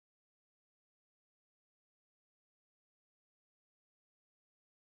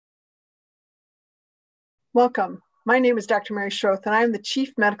Welcome. My name is Dr. Mary Schroth, and I am the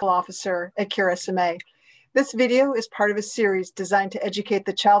Chief Medical Officer at Cure SMA. This video is part of a series designed to educate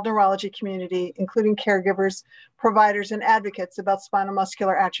the child neurology community, including caregivers, providers, and advocates about spinal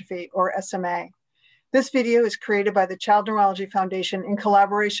muscular atrophy, or SMA. This video is created by the Child Neurology Foundation in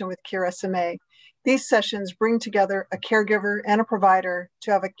collaboration with Cure SMA. These sessions bring together a caregiver and a provider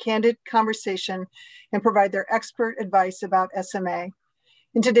to have a candid conversation and provide their expert advice about SMA.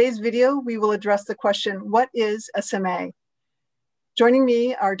 In today's video, we will address the question, what is SMA? Joining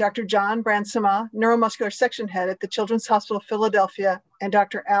me are Dr. John Bransema, neuromuscular section head at the Children's Hospital of Philadelphia, and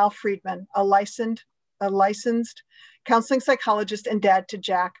Dr. Al Friedman, a licensed counseling psychologist and dad to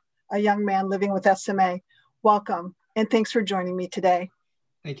Jack, a young man living with SMA. Welcome, and thanks for joining me today.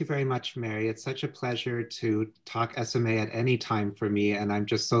 Thank you very much, Mary. It's such a pleasure to talk SMA at any time for me, and I'm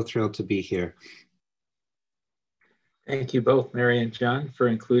just so thrilled to be here. Thank you both, Mary and John, for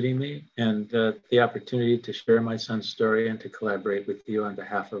including me and the opportunity to share my son's story and to collaborate with you on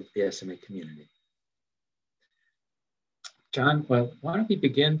behalf of the SMA community. John, well, why don't we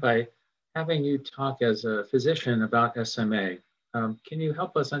begin by having you talk as a physician about SMA. Can you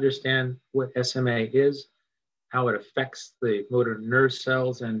help us understand what SMA is, how it affects the motor nerve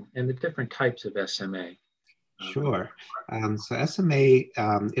cells, and the different types of SMA? Sure. So SMA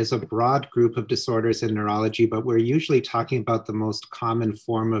is a broad group of disorders in neurology, but we're usually talking about the most common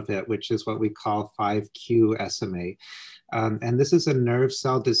form of it, which is what we call 5Q SMA. And this is a nerve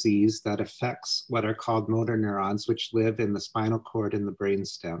cell disease that affects what are called motor neurons, which live in the spinal cord and the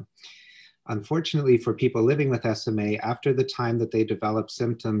brainstem. Unfortunately, for people living with SMA, after the time that they develop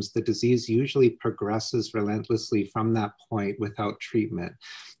symptoms, the disease usually progresses relentlessly from that point without treatment.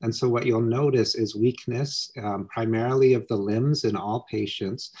 And so what you'll notice is weakness, primarily of the limbs in all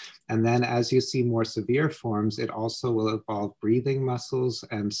patients. And then as you see more severe forms, it also will involve breathing muscles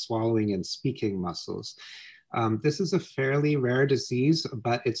and swallowing and speaking muscles. This is a fairly rare disease,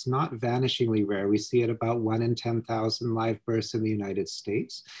 but it's not vanishingly rare. We see it about 1 in 10,000 live births in the United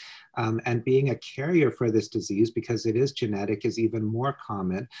States. And being a carrier for this disease, because it is genetic, is even more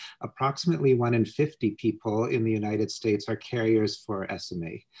common. Approximately 1 in 50 people in the United States are carriers for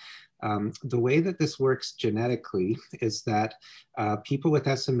SMA. The way that this works genetically is that people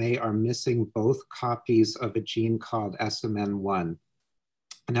with SMA are missing both copies of a gene called SMN1.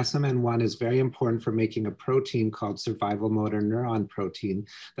 And SMN1 is very important for making a protein called survival motor neuron protein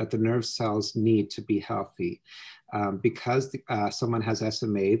that the nerve cells need to be healthy. Because someone has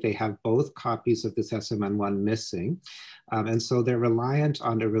SMA, they have both copies of this SMN1 missing. And so they're reliant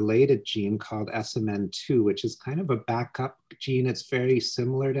on a related gene called SMN2, which is kind of a backup gene. It's very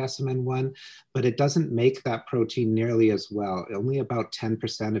similar to SMN1, but it doesn't make that protein nearly as well, only about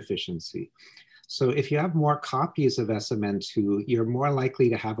 10% efficiency. So if you have more copies of SMN2, you're more likely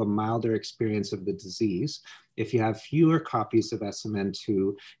to have a milder experience of the disease. If you have fewer copies of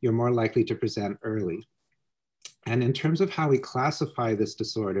SMN2, you're more likely to present early. And in terms of how we classify this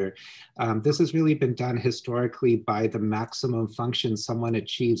disorder, this has really been done historically by the maximum function someone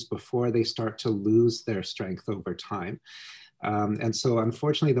achieves before they start to lose their strength over time. And so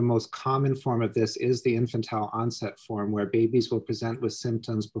unfortunately, the most common form of this is the infantile onset form, where babies will present with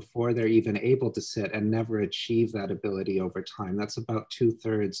symptoms before they're even able to sit and never achieve that ability over time. That's about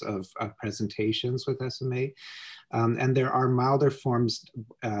 2/3 of presentations with SMA. And there are milder forms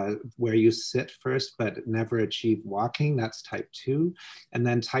where you sit first but never achieve walking. That's type 2. And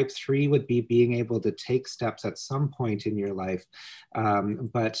then type 3 would be being able to take steps at some point in your life,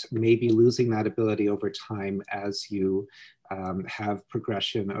 but maybe losing that ability over time as you have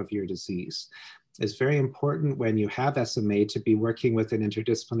progression of your disease. It's very important when you have SMA to be working with an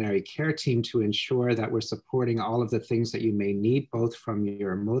interdisciplinary care team to ensure that we're supporting all of the things that you may need, both from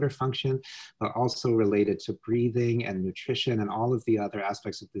your motor function, but also related to breathing and nutrition and all of the other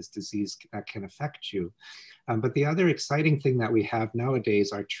aspects of this disease that can affect you. But the other exciting thing that we have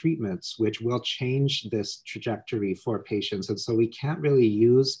nowadays are treatments, which will change this trajectory for patients. And so we can't really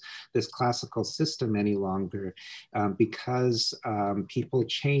use this classical system any longer because people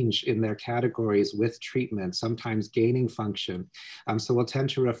change in their categories with treatment, sometimes gaining function. So we'll tend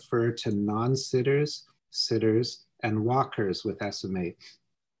to refer to non-sitters, sitters, and walkers with SMA.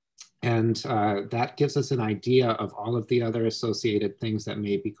 And that gives us an idea of all of the other associated things that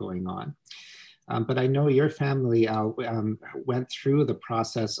may be going on. But I know your family went through the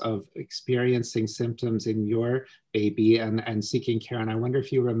process of experiencing symptoms in your baby and seeking care. And I wonder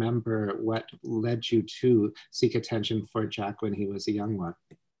if you remember what led you to seek attention for Jack when he was a young one.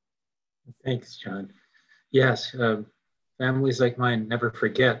 Thanks, John. Yes, families like mine never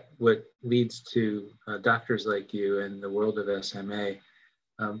forget what leads to doctors like you in the world of SMA.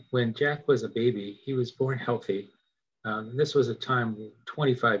 When Jack was a baby, he was born healthy. This was a time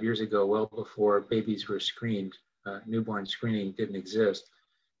 25 years ago, well before babies were screened. Newborn screening didn't exist.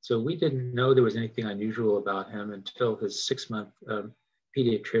 So we didn't know there was anything unusual about him until his 6-month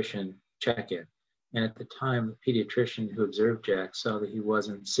pediatrician check-in. And at the time, the pediatrician who observed Jack saw that he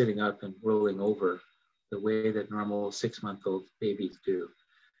wasn't sitting up and rolling over the way that normal 6-month-old babies do.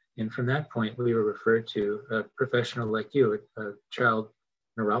 And from that point, we were referred to a professional like you, a child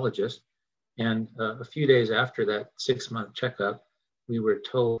neurologist. And a few days after that 6-month checkup, we were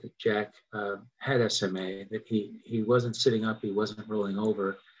told that Jack had SMA, that he wasn't sitting up, he wasn't rolling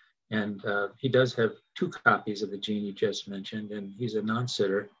over. And he does have 2 copies of the gene you just mentioned, and he's a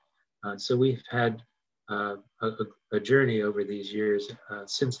non-sitter. So we've had a journey over these years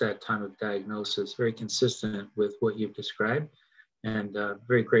since that time of diagnosis, very consistent with what you've described, and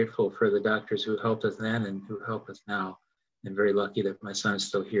very grateful for the doctors who helped us then and who help us now, and very lucky that my son is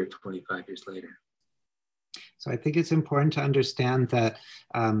still here 25 years later. So I think it's important to understand that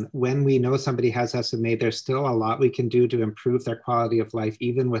when we know somebody has SMA, there's still a lot we can do to improve their quality of life,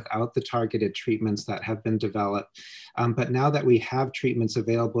 even without the targeted treatments that have been developed. But now that we have treatments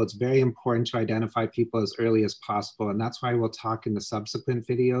available, it's very important to identify people as early as possible. And that's why we'll talk in the subsequent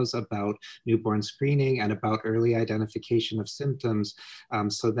videos about newborn screening and about early identification of symptoms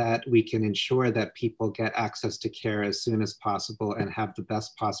so that we can ensure that people get access to care as soon as possible and have the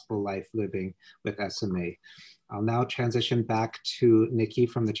best possible life living with SMA. I'll now transition back to Nikki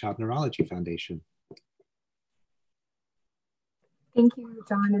from the Child Neurology Foundation. Thank you,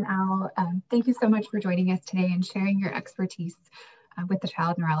 John and Al. Thank you so much for joining us today and sharing your expertise with the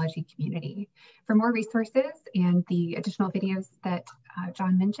child neurology community. For more resources and the additional videos that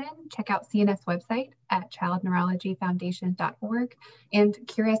John mentioned, check out CNS website at childneurologyfoundation.org and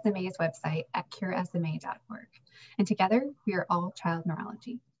Cure SMA's website at curesma.org. And together, we are all child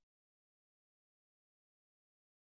neurology.